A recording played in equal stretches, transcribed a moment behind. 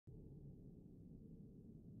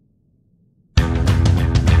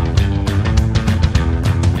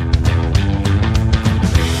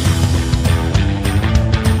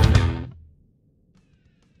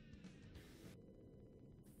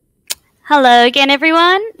Hello again,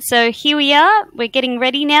 everyone. So here we are. We're getting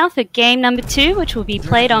ready now for game number 2, which will be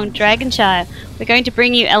played on Dragonshire. We're going to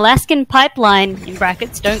bring you Alaskan Pipeline, in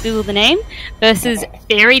brackets, don't Google the name, versus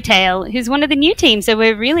Fairytale, who's one of the new teams. So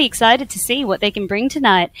we're really excited to see what they can bring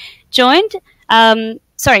tonight. Casting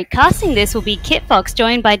this will be Kit Fox,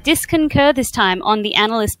 joined by Disconcur this time on the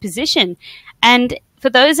analyst position. And for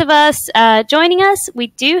those of us joining us, we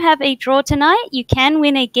do have a draw tonight. You can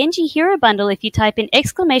win a Genji Hero Bundle if you type in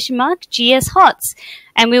 !GS HOTS.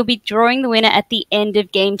 And we'll be drawing the winner at the end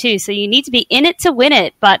of Game 2. So you need to be in it to win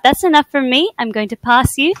it. But that's enough from me. I'm going to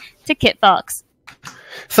pass you to Kit Fox.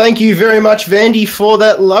 Thank you very much, Vandy, for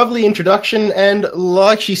that lovely introduction. And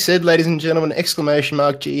like she said, ladies and gentlemen,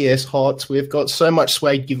 !GS HOTS. We've got so much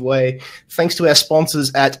swag giveaway thanks to our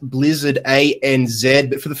sponsors at Blizzard ANZ.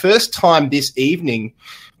 But for the first time this evening,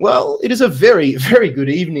 well, it is a very, very good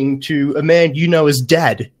evening to a man you know as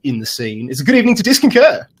Dad in the scene. It's a good evening to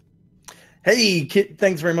Disconcur. Hey, Kit,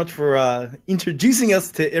 thanks very much for introducing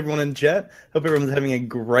us to everyone in chat. Hope everyone's having a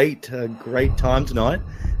great time tonight.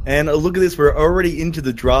 And look at this, we're already into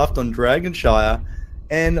the draft on Dragonshire.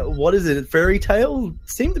 And what is it? Fairytale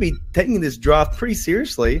seem to be taking this draft pretty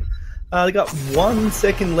seriously. They got 1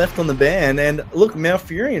 second left on the ban, and look,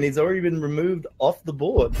 Malfurion, he's already been removed off the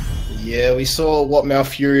board. Yeah, we saw what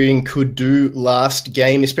Malfurion could do last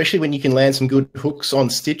game, especially when you can land some good hooks on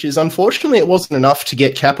Stitches. Unfortunately, it wasn't enough to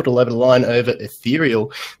get Capital over the line over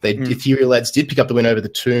Ethereal. Ethereal lads did pick up the win over the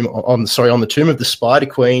Tomb on the Tomb of the Spider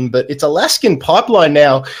Queen, but it's Alaskan Pipeline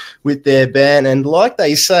now with their ban, and like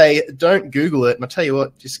they say, don't Google it. And I tell you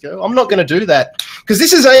what, just go, I'm not going to do that, because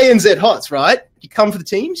this is ANZ HOTS, right? You come for the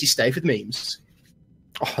teams, you stay for the memes.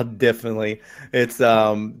 Oh, definitely. It's,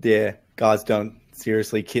 yeah, guys, don't.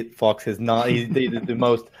 Seriously, Kit Fox has not, he's the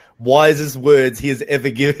most wisest words he has ever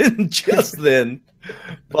given just then.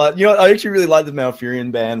 But, you know, I actually really like the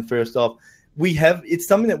Malfurion ban, first off. It's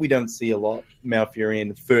something that we don't see a lot,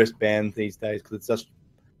 Malfurion first ban these days, because it's such,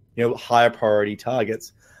 you know, higher priority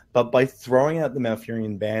targets. But by throwing out the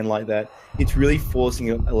Malfurion ban like that, it's really forcing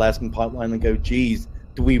Alaskan Pipeline to go, geez,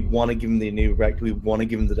 do we want to give him the new rack? Do we want to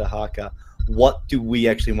give him the Dahaka? What do we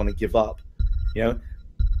actually want to give up? You know,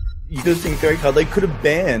 you just think very hard. They could have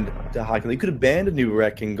banned Dahaka. They could have banned a new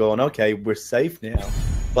rack and gone, okay, we're safe now.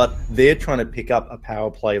 But they're trying to pick up a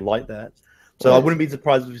power play like that. So I wouldn't be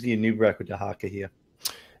surprised if we see a new rack with Dahaka here.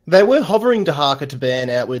 They were hovering Dahaka to ban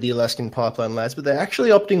out with the Alaskan Pipeline lads, but they're actually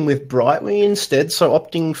opting with Brightwing instead, so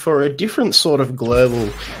opting for a different sort of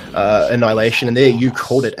global annihilation. And there you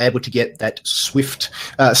called it, able to get that swift,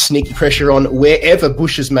 sneaky pressure on wherever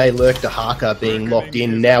bushes may lurk. Dahaka being locked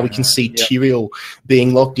in. Now we can see Tyrael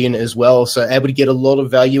being locked in as well, so able to get a lot of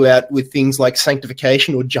value out with things like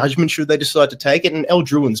Sanctification or Judgment should they decide to take it. And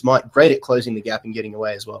Eldruins might great at closing the gap and getting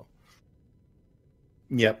away as well.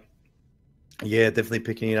 Yep. Yeah, definitely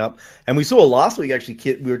picking it up. And we saw last week, actually,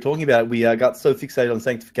 Kit, we were talking about it. We got so fixated on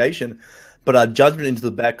Sanctification, but Judgment into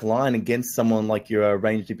the back line against someone like your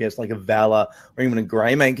ranged DPS, like a Valor or even a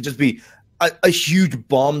Greymane, could just be a huge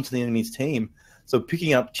bomb to the enemy's team. So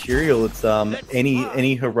picking up Tyrael, it's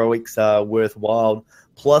any heroics worthwhile.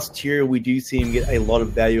 Plus Tyrael, we do see him get a lot of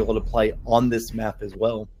value, a lot of play on this map as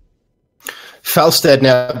well. Falstad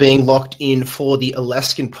now being locked in for the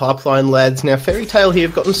Alaskan Pipeline lads. Now, Fairytale here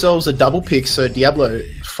have got themselves a double pick, so Diablo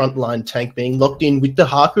frontline tank being locked in with the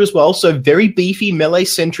Harker as well. So very beefy,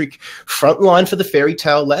 melee-centric frontline for the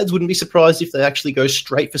Fairytale lads. Wouldn't be surprised if they actually go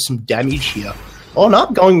straight for some damage here. On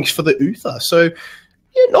up, going for the Uther. So,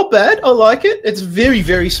 yeah, not bad. I like it. It's very,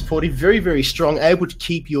 very supportive, very, very strong, able to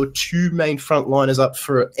keep your two main frontliners up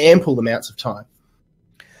for ample amounts of time.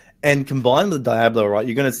 And combined with Diablo, right,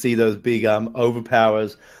 you're going to see those big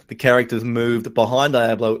overpowers. The characters moved behind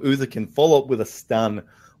Diablo. Uther can follow up with a stun.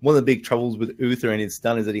 One of the big troubles with Uther and his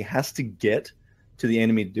stun is that he has to get to the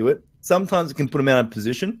enemy to do it. Sometimes it can put him out of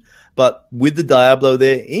position, but with the Diablo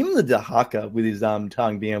there, even the Dahaka with his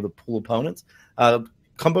tongue being able to pull opponents,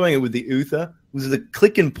 comboing it with the Uther, which is a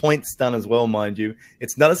click and point stun as well, mind you.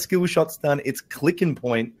 It's not a skill shot stun, it's click and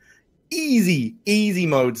point. Easy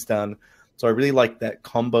mode stun. So I really like that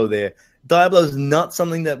combo there. Diablo is not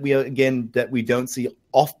something that we don't see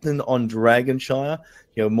often on Dragonshire.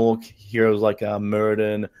 You know, more heroes like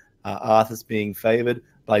Murden, Arthas being favored.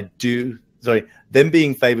 But them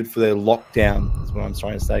being favored for their lockdown is what I'm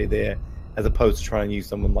trying to say there, as opposed to trying to use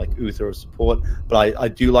someone like Uther as support. But I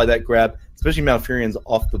do like that grab, especially Malfurion's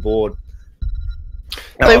off the board.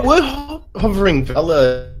 They were hovering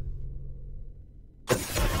Valor.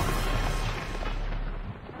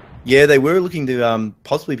 Yeah, they were looking to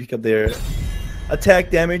possibly pick up their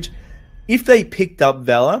attack damage. If they picked up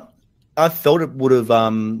Valor, I felt it would have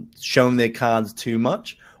shown their cards too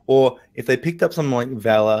much, Or if they picked up something like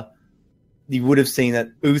Valor, you would have seen that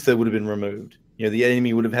Uther would have been removed. You know, the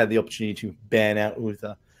enemy would have had the opportunity to ban out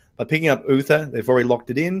Uther. By picking up Uther, they've already locked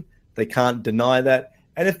it in. They can't deny that.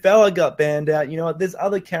 And if Valor got banned out, you know what? There's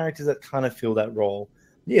other characters that kind of fill that role.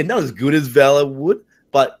 Yeah, not as good as Valor would,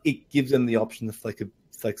 but it gives them the option of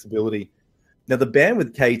flexibility. Now, the ban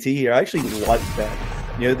with KT here, I actually like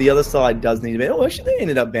that. You know, the other side does need to ban. Oh, actually, they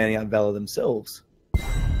ended up banning out Valor themselves.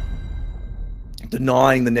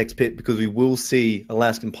 Denying the next pick because we will see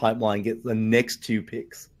Alaskan Pipeline get the next 2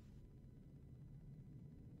 picks.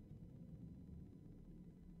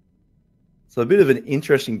 So a bit of an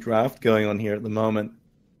interesting draft going on here at the moment.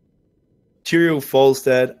 Tyrael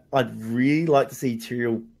Falstad, I'd really like to see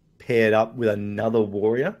Tyrael paired up with another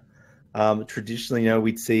warrior. Traditionally, you know,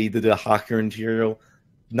 we'd see the Dahaka and Tyrael.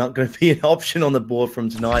 Not going to be an option on the board from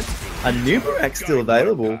tonight. A Nubarak still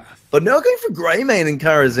available, but now going for Greymane and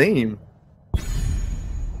Kharazim.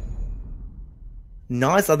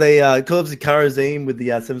 Nice. Are they obviously Kharazim with the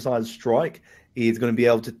 7-sided strike is going to be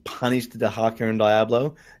able to punish the Dahaka and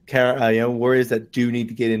Diablo. Warriors that do need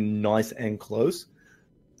to get in nice and close.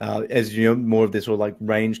 As you know, more of this sort of like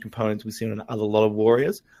range components we see on a lot of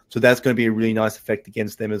warriors. So that's going to be a really nice effect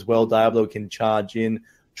against them as well. Diablo can charge in,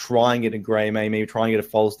 try and get a Greymane, maybe try and get a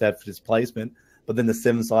Falstad for displacement, but then the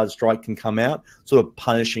 7-sided strike can come out, sort of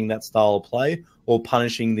punishing that style of play or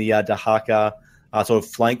punishing the Dahaka sort of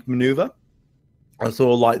flank maneuver. I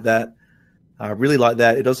sort of like that. I really like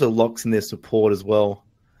that. It also locks in their support as well.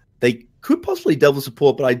 They could possibly double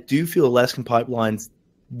support, but I do feel Alaskan Pipelines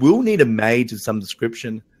will need a mage of some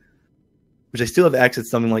description, which they still have access to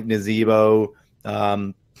something like Nazebo,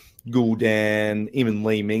 Gul'dan, even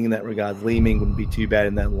Li Ming in that regard. Li Ming wouldn't be too bad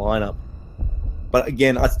in that lineup. But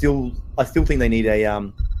again, I still think they need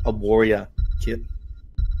a warrior kit.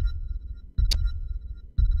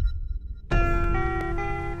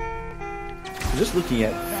 Just looking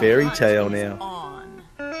at Fairytale now.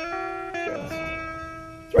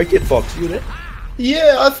 Sorry, Kid Fox, you there?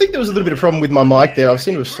 Yeah, I think there was a little bit of problem with my mic there. I've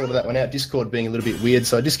seen to have sorted that one out. Discord being a little bit weird,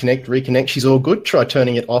 so I disconnect, reconnect. She's all good. Try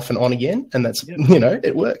turning it off and on again, and that's, you know,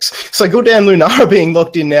 it works. So Gul'dan Lunara being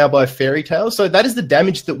locked in now by Fairytale. So that is the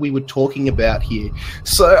damage that we were talking about here.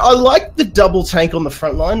 So I like the double tank on the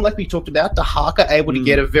front line, like we talked about. Dahaka able to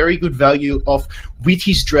get a very good value off with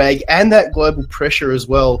his drag and that global pressure as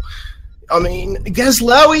well. I mean,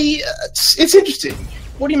 Gazlawi, it's interesting.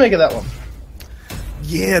 What do you make of that one?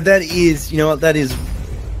 Yeah, that is, you know what, that is...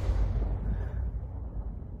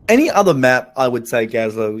 Any other map, I would say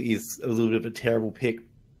Gazlo is a little bit of a terrible pick.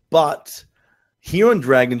 But here on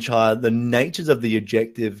Dragonshire, the natures of the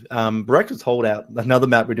objective, Baraka's Holdout, another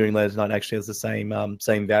map we're doing later tonight, actually has the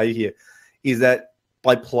same value here, is that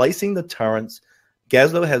by placing the turrets,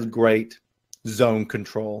 Gazlo has great zone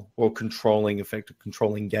control or controlling effective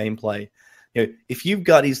controlling gameplay. You know, if you've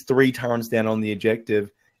got his 3 turrets down on the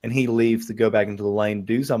objective and he leaves to go back into the lane and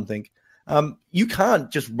do something, you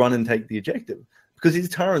can't just run and take the objective because his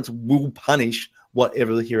turrets will punish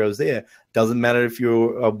whatever the hero's there. Doesn't matter if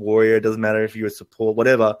you're a warrior, doesn't matter if you're a support,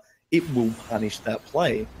 whatever, it will punish that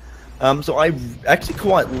play. So I actually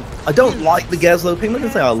I don't like the Gazlo pick. I'm not going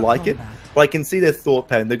to say I like it, but I can see their thought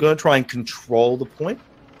pattern. They're going to try and control the point.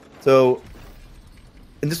 So,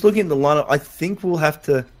 and just looking at the lineup, I think we'll have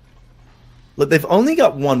to... Look, they've only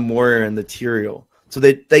got one warrior in the Tyrael, so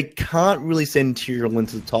they can't really send Tyrael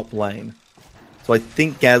into the top lane. So I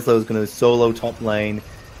think Gazlo is going to solo top lane.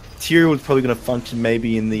 Tyrael is probably going to function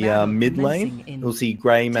maybe in the mid lane. We'll see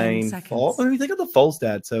Greymane fall. I mean, they got the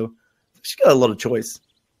Falstad, so she's got a lot of choice.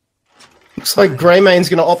 Looks like Greymane's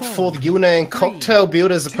going to opt for the Gildan cocktail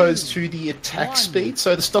build as opposed to the attack speed.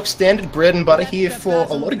 So the stock standard bread and butter here for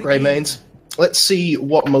a lot of Greymanes. Let's see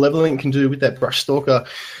what Malevolent can do with that Brush Stalker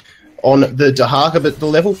on the Dahaka, but the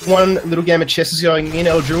level 1 little game of chess is going in.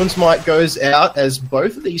 Eldruin's Might goes out as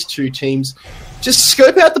both of these two teams just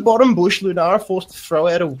scope out the bottom bush. Lunara forced to throw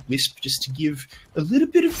out a Wisp just to give a little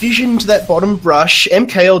bit of vision to that bottom brush.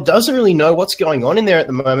 MKL doesn't really know what's going on in there at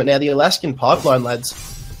the moment. Now the Alaskan Pipeline lads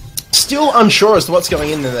still unsure as to what's going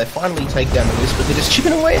in there. They finally take down the Wisp, but they're just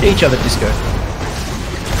chipping away at each other, Disco.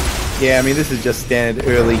 Yeah, I mean, this is just standard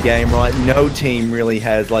early game, right? No team really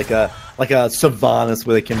has like a Sylvanas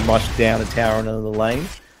where they can rush down a tower into the lane.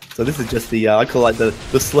 So this is just the, I call it the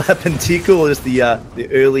slap and tickle, or just the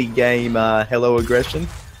early game hello aggression.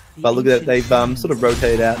 But look at that, they've sort of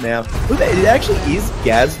rotated out now. Look at that, it actually is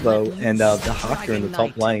Gazlo and Dahaka in the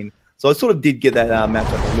top lane. So I sort of did get that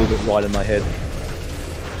matchup a little bit right in my head.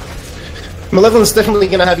 Malevolent's definitely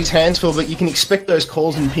going to have his hands full, but you can expect those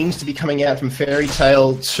calls and pings to be coming out from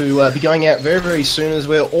Fairytale to be going out very, very soon, as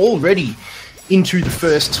we're already into the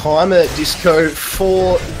first timer, Disco,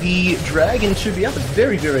 for the Dragon to be up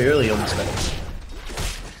very, very early on this match.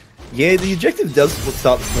 Yeah, the objective does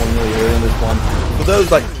start spawning really early in this one. For those,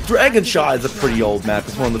 like, Dragonshire is a pretty old map.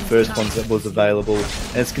 It's one of the first ones that was available,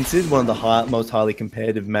 and it's considered one of the most highly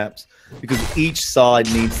competitive maps because each side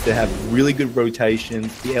needs to have really good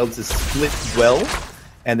rotations, be able to split well,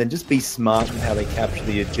 and then just be smart in how they capture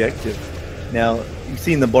the objective. Now, you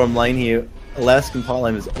see in the bottom lane here, Alaskan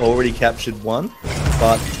Pipeline has already captured one,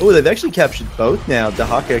 but they've actually captured both now.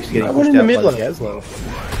 Dahaka actually getting pushed out by Gazlo.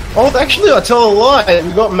 Oh, actually, I tell a lie.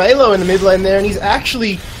 We've got Malo in the mid lane there, and he's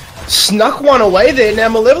actually snuck one away there. Now,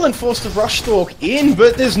 Malevolent forced to rush stalk in,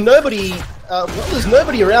 but there's nobody. There's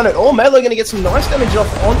nobody around at all. Malo going to get some nice damage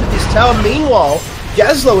off onto this tower. Meanwhile,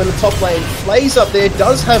 Gazlo in the top lane, Flays up there,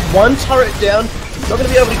 does have one turret down. He's not going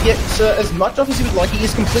to be able to get as much off as he would like. He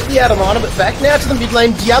is completely out of mana, but back now to the mid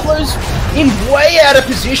lane. Diablo's in way out of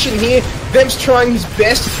position here. Vem's trying his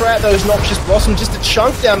best to throw out those Noxious Blossom just to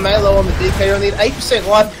chunk down Malo on the DK. Only at 8%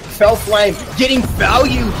 life. Fell Flame getting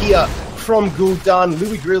value here from Gul'dan.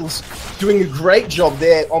 Louis Grills doing a great job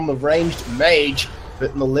there on the ranged mage,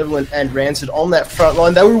 but Malevolent and Rancid on that front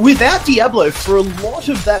line. They were without Diablo for a lot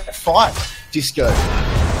of that fight, Disco.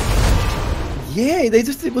 Yeah,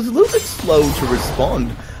 it was a little bit slow to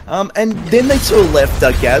respond. And then they sort of left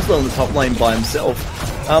Gazlo in the top lane by himself.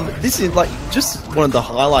 This is like just one of the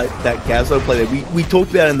highlights that Gazlo played there. We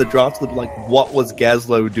talked about in the draft clip, like what was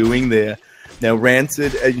Gazlo doing there. Now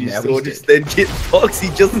Rancid, as you saw, just then get Fox. He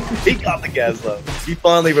got the Gazlo. He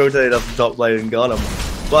finally rotated up the top lane and got him.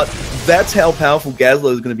 But that's how powerful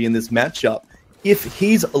Gazlo is going to be in this matchup. If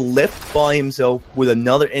he's left by himself with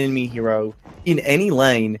another enemy hero in any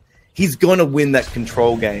lane, he's going to win that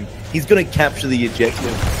control game. He's going to capture the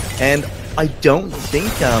objective. And I don't think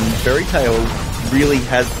Fairytale really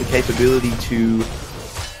has the capability to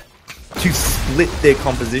split their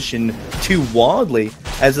composition too wildly,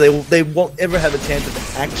 as they won't ever have a chance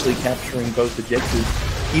of actually capturing both objectives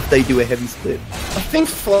if they do a heavy split. I think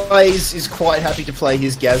Flays is quite happy to play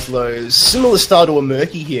his Gazlo's similar style to a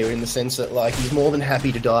Murky here, in the sense that like he's more than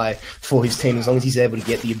happy to die for his team as long as he's able to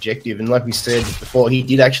get the objective. And like we said before, he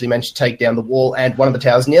did actually manage to take down the wall and one of the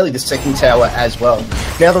towers, nearly the second tower as well.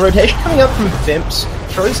 Now the rotation coming up from Vemps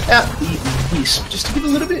throws out the Wisp just to give a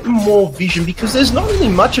little bit more vision, because there's not really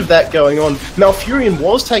much of that going on. Malfurion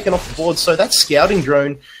was taken off the board, so that scouting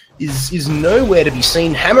drone is nowhere to be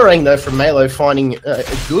seen. Hammerang, though, from Malo, finding a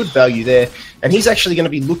good value there. And he's actually going to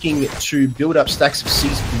be looking to build up stacks of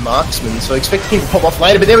seasoned marksmen, so expecting him to pop off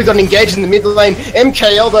later. But there we got an engage in the mid lane.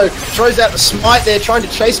 MKL, though, throws out the smite there, trying to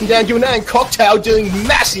chase him down. Gul'dan and Cocktail doing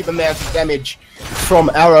massive amounts of damage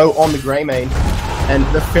from Arrow on the Greymane. And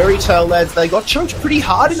the Fairytale lads, they got chunked pretty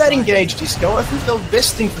hard in that engage, Disco. I think the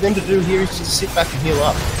best thing for them to do here is just sit back and heal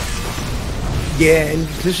up. Yeah, and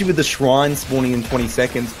especially with the Shrine spawning in 20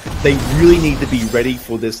 seconds, they really need to be ready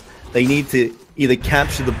for this. They need to either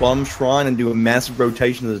capture the bottom Shrine and do a massive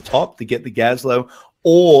rotation to the top to get the Gazlo,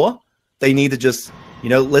 or they need to just,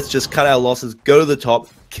 let's just cut our losses, go to the top,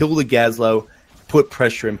 kill the Gazlo, put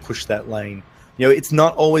pressure and push that lane. It's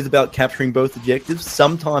not always about capturing both objectives.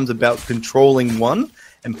 Sometimes about controlling one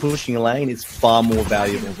and pushing a lane is far more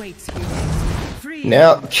valuable.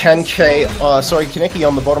 Now, Kaneki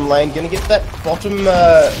on the bottom lane, going to get that bottom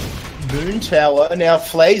moon tower. Now,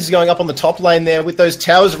 Flays going up on the top lane there with those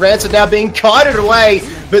towers. Rancid now being kited away,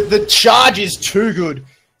 but the charge is too good.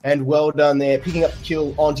 And well done there, picking up the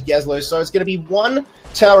kill onto Gazlo. So it's going to be one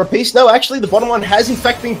tower apiece. No, actually, the bottom one has in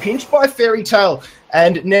fact been pinched by Fairytale.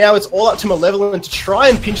 And now it's all up to Malevolent to try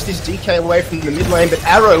and pinch this DK away from the mid lane. But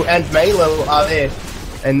Arrow and Malo are there.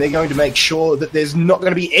 And they're going to make sure that there's not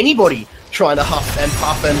going to be anybody trying to huff and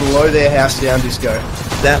puff and blow their house down, Disco.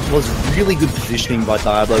 That was really good positioning by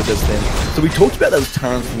Diablo just then. So we talked about those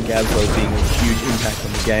turns from Gazlo being a huge impact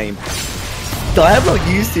on the game. Diablo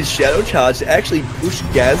used his Shadow Charge to actually push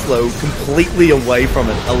Gazlo completely away from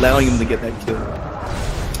it, allowing him to get that kill.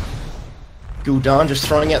 Gul'dan just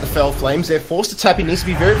throwing out the Fell Flames there. Forced to tap in, needs to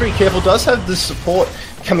be very, very careful. Does have the support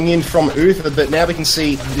coming in from Uther, but now we can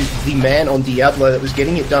see the man on Diablo that was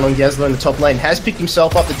getting it done on Gazlo in the top lane has picked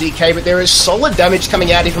himself up the DK, but there is solid damage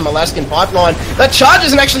coming out here from Alaskan Pipeline. That charge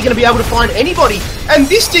isn't actually going to be able to find anybody, and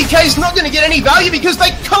this DK is not going to get any value because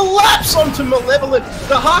they collapse onto Malevolent.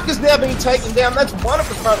 The Hark is now being taken down. That's one of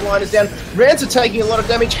the front liners down. Rancid taking a lot of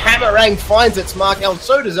damage. Hammerang finds its mark, and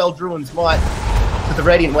so does Eldruin's Might. With the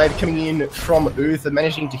Radiant Wave coming in from Uther,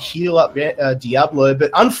 managing to heal up Diablo, but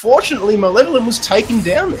unfortunately Malevolent was taken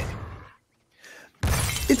down there.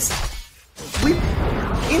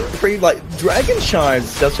 Dragonshire is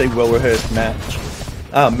such a well-rehearsed match.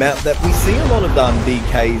 that we see a lot of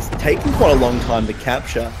DKs taking quite a long time to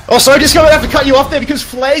capture. Oh, sorry, just going to have to cut you off there because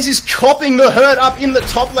FaZe is copping the hurt up in the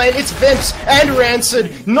top lane. It's Vents and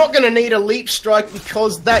Rancid. Not going to need a leap strike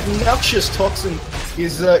because that noxious toxin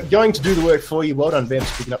is going to do the work for you. Well done,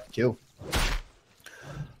 Vents, picking up the kill.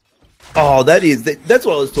 Oh, that's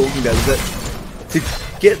what I was talking about, is that to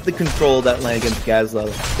get the control of that lane against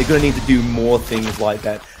Gazlo, they're going to need to do more things like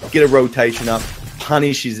that. Get a rotation up,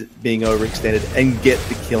 punish his being overextended, and get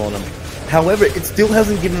the kill on him. However, it still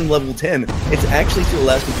hasn't given him level 10. It's actually still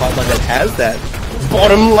Alaskan Pipeline that has that.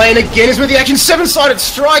 Bottom lane again is where the action. Seven-sided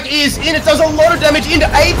strike is in. It does a lot of damage into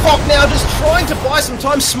APOC now, just trying to buy some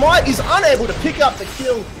time. Smite is unable to pick up the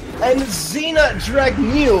kill, and Xena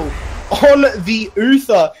Dragneel on the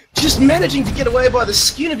Uther, just managing to get away by the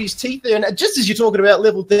skin of his teeth there. And just as you're talking about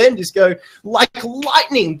level 10, Disco, like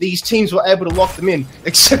lightning, these teams were able to lock them in,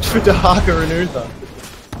 except for Dahaka and Uther.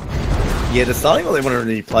 Yeah, deciding what they want to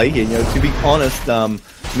really play here. To be honest, I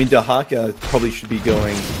mean, Dahaka probably should be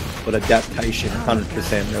going with adaptation,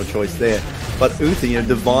 100%, no choice there. But Uther,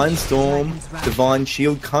 Divine Storm, Divine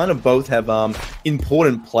Shield, kind of both have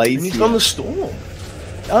important plays. And he's on the Storm.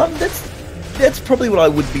 That's probably what I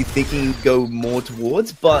would be thinking go more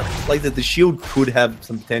towards, but like that the shield could have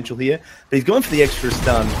some potential here. But he's going for the extra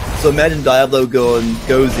stun. So imagine Diablo goes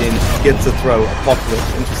in, gets a throw,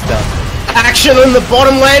 Apocalypse into stun. Action on the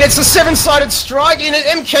bottom lane. It's a seven-sided strike in it.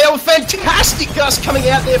 MKL, fantastic gust coming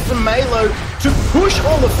out there from Malo to push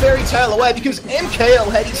all the Fairytale away because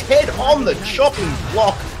MKL had his head on the chopping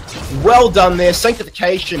block. Well done there.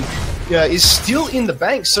 Sanctification is still in the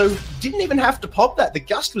bank, so didn't even have to pop that. The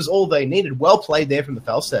gust was all they needed. Well played there from the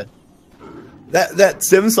Falstad. That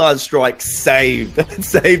seven-sided strike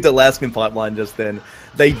saved Alaskan Pipeline just then.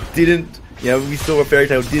 They didn't, we saw a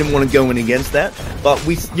Fairytale didn't want to go in against that, but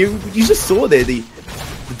you just saw there the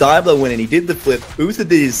Diablo went in, he did the flip, Uther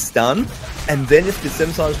did his stun, and then if the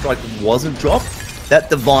seven-sided strike wasn't dropped, that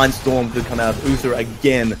Divine Storm could come out of Uther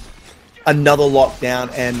again. Another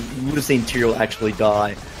lockdown, and you would have seen Tyrael actually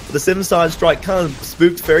die. But the seven-sided strike kind of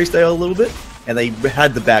spooked Fairytale a little bit, and they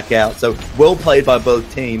had to back out. So well played by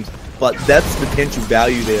both teams, but that's potential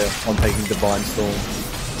value there on taking Divine Storm.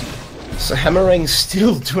 So Hammerang's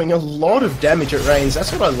still doing a lot of damage at range.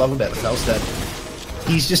 That's what I love about Falstad.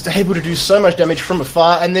 He's just able to do so much damage from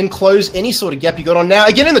afar and then close any sort of gap you got on. Now,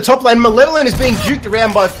 again in the top lane, Malevolent is being juked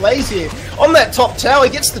around by FaZe here. On that top tower,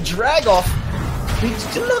 he gets the drag off.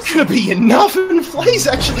 It's not going to be enough, and FaZe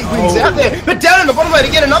actually wins out there. But down in the bottom lane,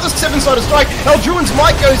 again, another seven-sided strike. Eldruin's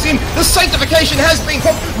might goes in. The Sanctification has been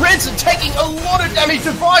popped. Rancid taking a lot of damage.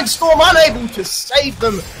 Divine Storm unable to save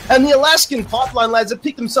them. And the Alaskan Pipeline lads have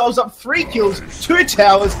picked themselves up 3 kills, 2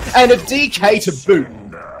 towers, and a DK to boot.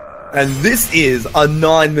 And this is a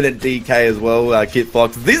 9-minute DK as well, Kit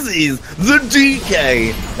Fox. This is the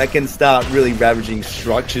DK that can start really ravaging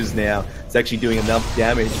structures now. It's actually doing enough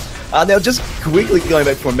damage. Now, just quickly going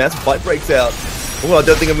back before a massive fight breaks out. Oh, I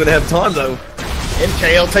don't think I'm going to have time, though.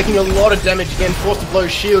 MKL taking a lot of damage again, forced to blow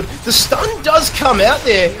shield. The stun does come out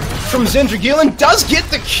there from Zendragil and does get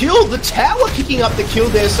the kill. The tower picking up the kill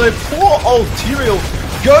there, so poor old Tyrael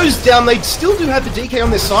goes down. They still do have the DK on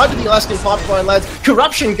their side to the Alaskan Pipeline lads.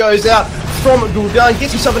 Corruption goes out from Gul'dan,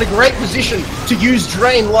 gets himself in a great position to use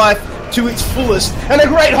Drain Life to its fullest. And a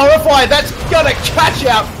great Horrify, that's gonna catch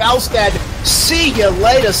out Falstad. See you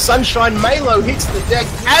later, Sunshine. Malo hits the deck,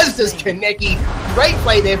 as does Kaneki. Great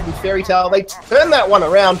play there from Fairytale. They turn that one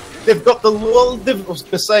around. They've got the, well, I was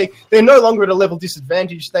going to say, they're no longer at a level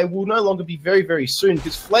disadvantage. They will no longer be very, very soon,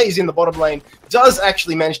 because FaZe in the bottom lane does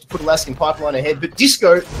actually manage to put Alaskan Pipeline ahead. But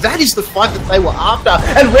Disco, that is the fight that they were after.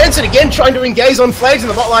 And Rancid again trying to engage on FaZe in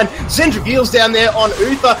the bot line. Zendragil's down there on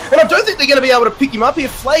Uther. And I don't think they're going to be able to pick him up here.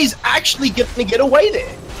 FaZe actually going to get away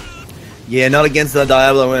there. Yeah, not against the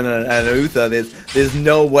Diablo and Uther. There's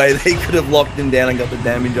no way they could have locked him down and got the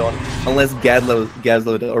damage on unless Gazlo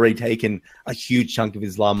had already taken a huge chunk of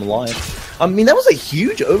his life. I mean, that was a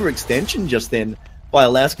huge overextension just then by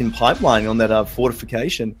Alaskan Pipeline on that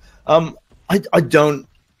fortification. I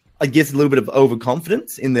guess a little bit of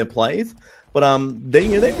overconfidence in their plays, but they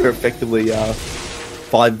were effectively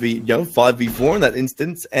 5v4 in that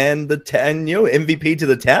instance, and MVP to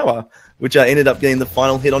the tower, which ended up getting the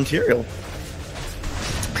final hit on Tyrael.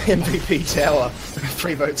 MVP tower.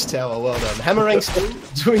 3 votes tower, well done. Hammerang still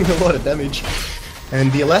doing a lot of damage.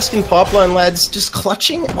 And the Alaskan Pipeline lads just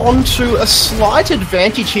clutching onto a slight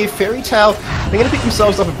advantage here. Fairytale, they're going to pick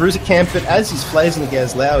themselves up a bruiser camp, but as is FaZe and the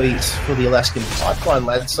Gazlowies for the Alaskan Pipeline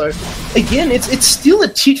lads. So, again, it's still a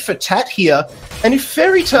tit for tat here. And if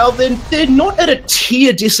Fairytale, then they're not at a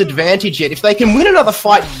tier disadvantage yet. If they can win another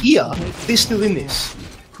fight here, they're still in this.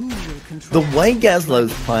 The way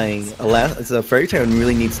Gazlow's playing, so Fairytale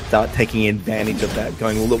really needs to start taking advantage of that,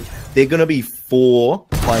 going, well, look, they're going to be 4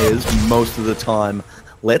 players most of the time.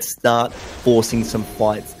 Let's start forcing some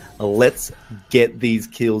fights. Let's get these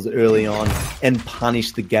kills early on and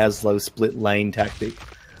punish the Gazlow split lane tactic.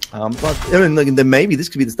 But I mean, then maybe this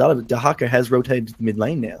could be the start of it. Dahaka has rotated to the mid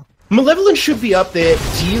lane now. Malevolent should be up there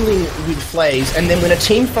dealing with Flays, and then when a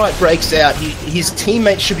team fight breaks out, his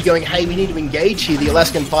teammates should be going, hey, we need to engage here. The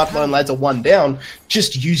Alaskan Pipeline lads are 1 down.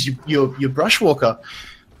 Just use your Brushwalker.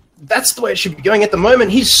 That's the way it should be going at the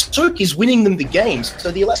moment. His Soak is winning them the games.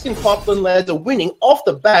 So the Alaskan Pipeline lads are winning off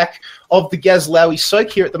the back of the Gazlowy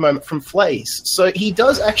Soak here at the moment from Flays. So he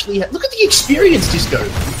does actually look at the experience, Disco.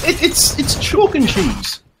 It's chalk and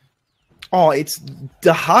cheese. Oh, it's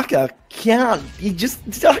Dahaka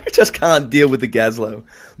Dahaka just can't deal with the Gazlow.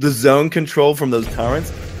 The zone control from those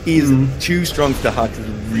turrets is too strong for Dahaka to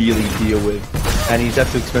really deal with. And he's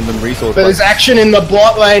have to expend some resources. But there's action in the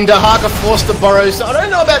bot lane. Dahaka forced to burrow. So I don't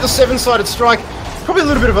know about the 7-sided strike. Probably a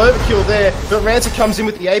little bit of overkill there. But Rancer comes in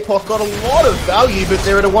with the APOC. Got a lot of value, but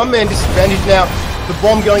they're at a 1-man disadvantage now. The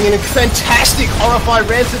bomb going in. A fantastic Horrify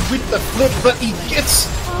Rancer with the flip, but he gets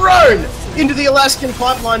thrown into the Alaskan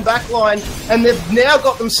Pipeline backline. And they've now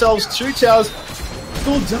got themselves 2 towers.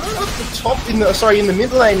 Gul'dan up the top, in the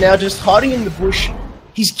mid lane now, just hiding in the bush.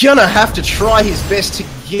 He's gonna have to try his best to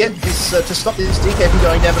get this, to stop this DK from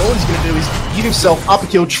going down, but all he's gonna do is give himself up a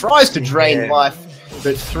kill, tries to drain life,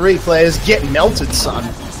 but 3 players get melted, son.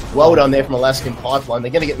 Well done there from Alaskan Pipeline.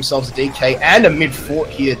 They're gonna get themselves a DK and a mid-fort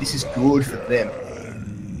here. This is good for them.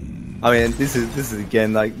 I mean, this is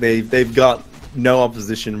again, like, they've got no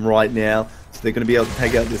opposition right now, so they're gonna be able to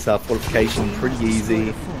take out this fortification pretty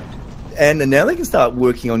easy. And now they can start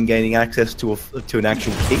working on gaining access to an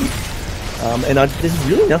actual key. There's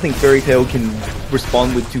really nothing Fairytale can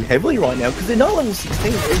respond with too heavily right now because they're not level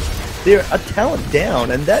 16. They're a talent down,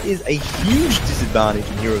 and that is a huge disadvantage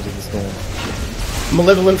in Heroes of the Storm.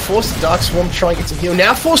 Malevolent forced the Dark Swarm to try and get some heal.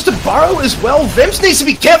 Now forced to burrow as well. Vems needs to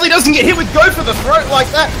be careful he doesn't get hit with Go for the throat like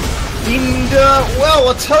that. And, well,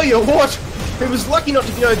 I'll tell you what. Who was lucky not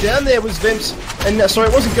to go down there was Vems. And, sorry,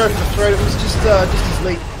 it wasn't Go for the throat. It was just his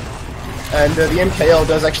leap. And the MKL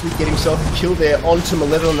does actually get himself a kill there onto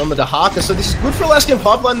Malevolent on the Dahaka. So this is good for Alaskan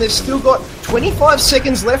Pipeline. They've still got 25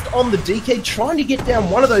 seconds left on the DK, trying to get down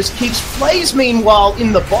one of those keeps. Flays, meanwhile,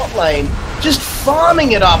 in the bot lane, just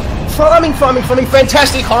farming it up. Farming.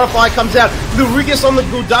 Fantastic Horrify comes out. The Rigus on the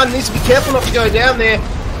Gul'dan needs to be careful not to go down there.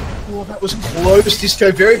 Oh, that was close,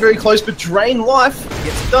 Disco. Very, very close, but drain life.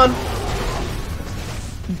 Gets it done.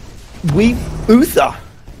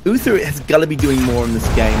 Uther has got to be doing more in this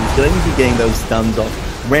game. He's got to be getting those stuns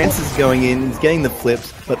off. Rance is going in, he's getting the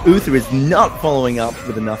flips, but Uther is not following up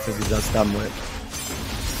with enough of his stun work.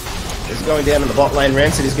 He's going down in the bot lane.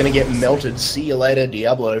 Rancid is going to get melted. See you later,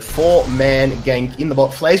 Diablo. 4-man gank in the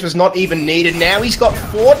bot. Flays was not even needed. Now he's got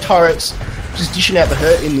 4 turrets, just dishing out the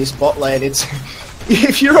hurt in this bot lane. It's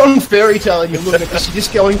if you're on Fairytale and you're looking at this, you're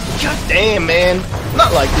just going, God damn, man,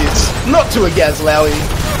 not like this. Not to a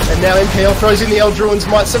Gazlowy. And now MKL throws in the Eldruin's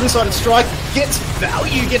Might. 7-sided strike gets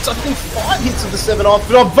value, gets I think 5 hits of the 7 off.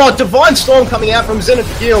 But Divine Storm coming out from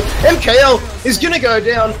Zenith Gil. MKL is going to go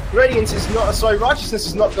down. Radiance is not, sorry, Righteousness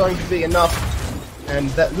is not going to be enough. And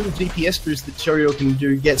that little DPS boost that Cherio can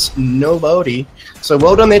do gets nobody. So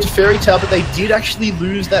well done there to Fairytale, but they did actually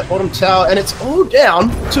lose that bottom tower, and it's all down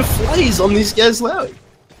to Flays on this Gazlowy.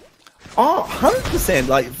 Oh, 100%.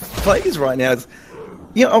 Like, Flays right now is,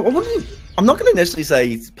 you know, I'm not going to necessarily say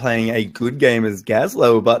he's playing a good game as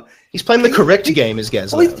Gazlow, but he's playing the correct game as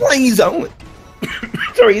Gazlow. Well, he's playing his own.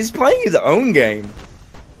 Sorry, he's playing his own game,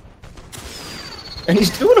 and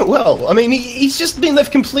he's doing it well. I mean, he's just been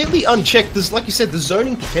left completely unchecked. There's, like you said, the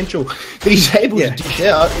zoning potential that he's able to dish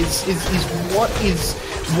out is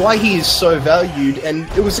why he is so valued. And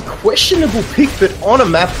it was a questionable pick, but on a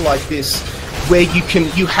map like this, where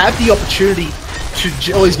you have the opportunity.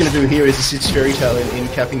 All he's going to do here is assist Fairytale in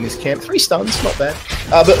capping this camp. 3 stuns, not bad.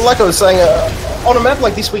 But like I was saying, on a map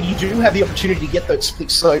like this where you do have the opportunity to get that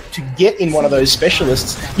split soak, to get in one of those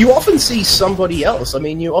specialists, you often see somebody else. I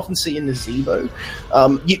mean, you often see in the Zebo,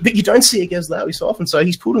 but you don't see a Gazlowy so often, so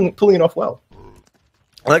he's pulling it off well.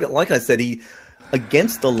 Like I said,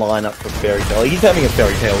 against the lineup for Fairytale, he's having a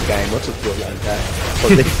Fairytale game, let's just do it like that.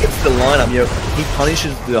 But against the lineup, you know, he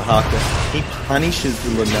punishes the Haka, he punishes the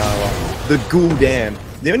Lunala, the Gul'dan.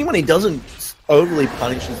 The only one he doesn't overly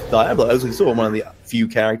punish is Diablo, as we saw one of the few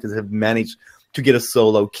characters that have managed to get a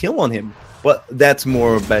solo kill on him. But that's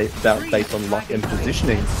more based on luck and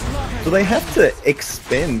positioning. So they have to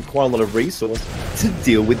expend quite a lot of resource to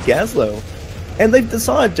deal with Gazlow. And they've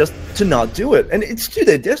decided just to not do it. And it's to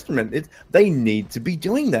their detriment. They need to be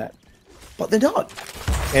doing that. But they're not.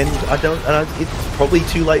 And it's probably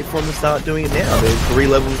too late for them to start doing it now. They're 3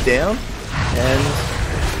 levels down. And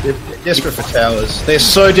they're desperate for towers. They're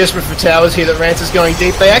so desperate for towers here that Rance is going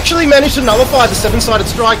deep. They actually managed to nullify the 7-sided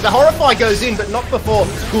strike. The Horrify goes in, but not before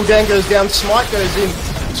Gul'dan goes down. Smite goes in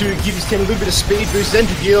to give his team a little bit of speed boost. Then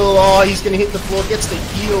Vigil, he's going to hit the floor, gets the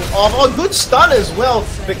heal off. Oh, good stun as well.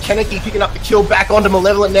 But Kaneki picking up the kill back onto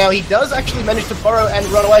Malevolent now. He does actually manage to burrow and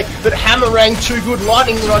run away, but Hammerang too good.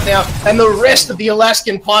 Lightning right now, and the rest of the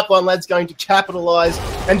Alaskan Pipeline lads going to capitalize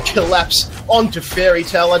and collapse onto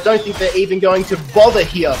Fairytale. I don't think they're even going to bother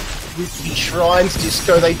here with the Shrines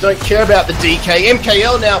Disco. They don't care about the DK.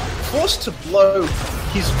 MKL now forced to blow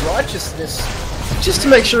his righteousness just to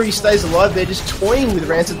make sure he stays alive. They're just toying with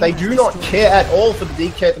Rancid. They do not care at all for the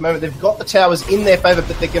DK at the moment. They've got the towers in their favor,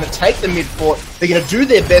 but they're going to take the mid-fort. They're going to do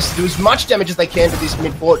their best to do as much damage as they can to this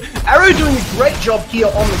mid-fort. Arrow doing a great job here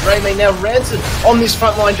on the Grey Mane. Now Rancid on this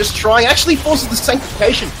front line just trying. Actually forces the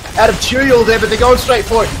Sanctification out of Tyrael there, but they're going straight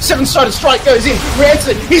for it. 7-sided strike goes in.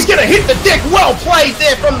 Rancid, he's going to hit the deck. Well played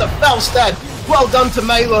there from the Falstad. Well done to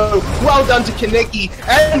Malo, well done to Kaneki,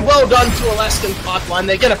 and well done to Alaskan Pipeline.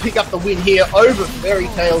 They're going to pick up the win here over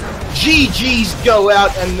Fairytale. GG's go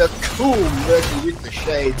out, and the cool Murky with the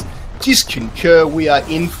shades just concur. We are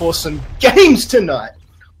in for some games tonight.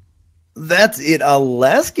 That's it.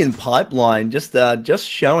 Alaskan Pipeline just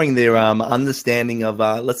showing their understanding of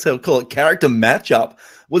let's call it character matchup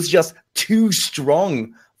was just too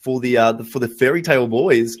strong for the Fairytale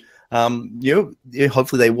boys.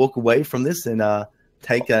 Hopefully they walk away from this and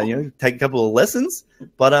take a couple of lessons.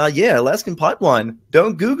 But Alaskan Pipeline,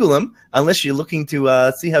 don't Google them unless you're looking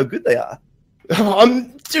to see how good they are.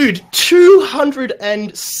 Dude,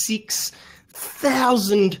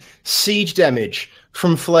 206,000 siege damage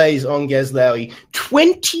from Flays on Gazlawi.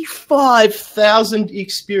 25,000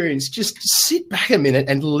 experience. Just sit back a minute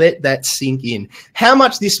and let that sink in. How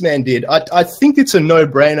much this man did, I think it's a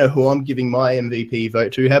no-brainer who I'm giving my MVP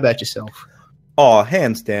vote to. How about yourself? Oh,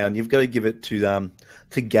 hands down. You've got to give it to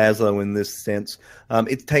Gazlo in this sense.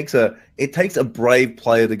 It takes a brave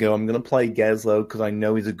player to go, I'm going to play Gazlo because I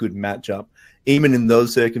know he's a good matchup. Even in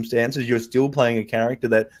those circumstances, you're still playing a character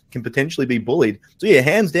that can potentially be bullied. So yeah,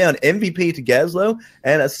 hands down, MVP to Gazlo,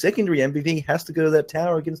 and a secondary MVP has to go to that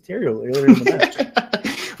tower against Tyrael earlier in the match.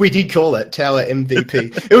 We did call it Tower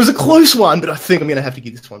MVP. It was a close one, but I think I'm going to have to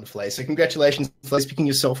give this one to Flays. So congratulations, Flays, picking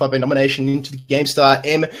yourself up a nomination into the GameStar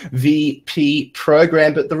MVP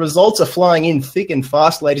program. But the results are flying in thick and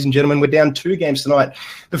fast, ladies and gentlemen. We're down 2 games tonight.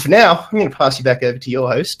 But for now, I'm going to pass you back over to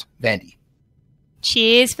your host, Vandy.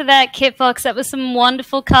 Cheers for that, Kit Fox. That was some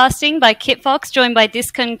wonderful casting by Kit Fox, joined by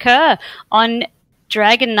Disconcur on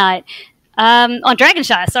Dragon Knight. On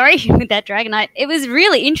Dragonshire, sorry, with that Dragon Knight. It was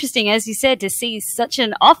really interesting, as you said, to see such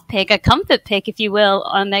an off pick, a comfort pick, if you will,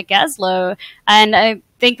 on that Gazlo. And I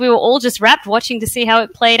think we were all just wrapped watching to see how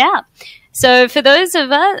it played out. So for those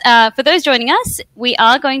joining us, we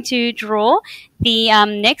are going to draw the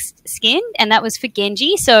next skin, and that was for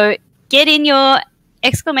Genji. So get in your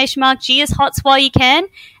 !G as hots while you can,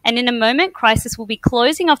 and in a moment Crisis will be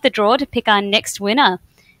closing off the draw to pick our next winner.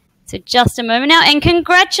 So just a moment now, and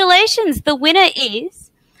congratulations, the winner is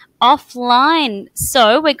Offline.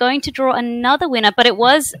 So we're going to draw another winner, but it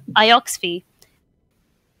was Ioxphy.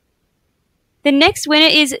 The next winner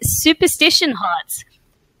is Superstition Hearts.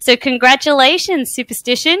 So congratulations,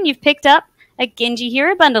 Superstition, you've picked up a Genji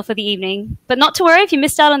Hero Bundle for the evening. But not to worry, if you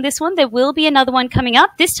missed out on this one, there will be another one coming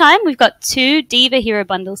up. This time, we've got 2 Diva Hero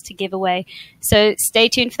Bundles to give away. So stay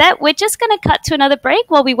tuned for that. We're just going to cut to another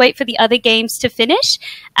break while we wait for the other games to finish.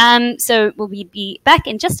 So we'll be back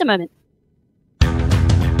in just a moment.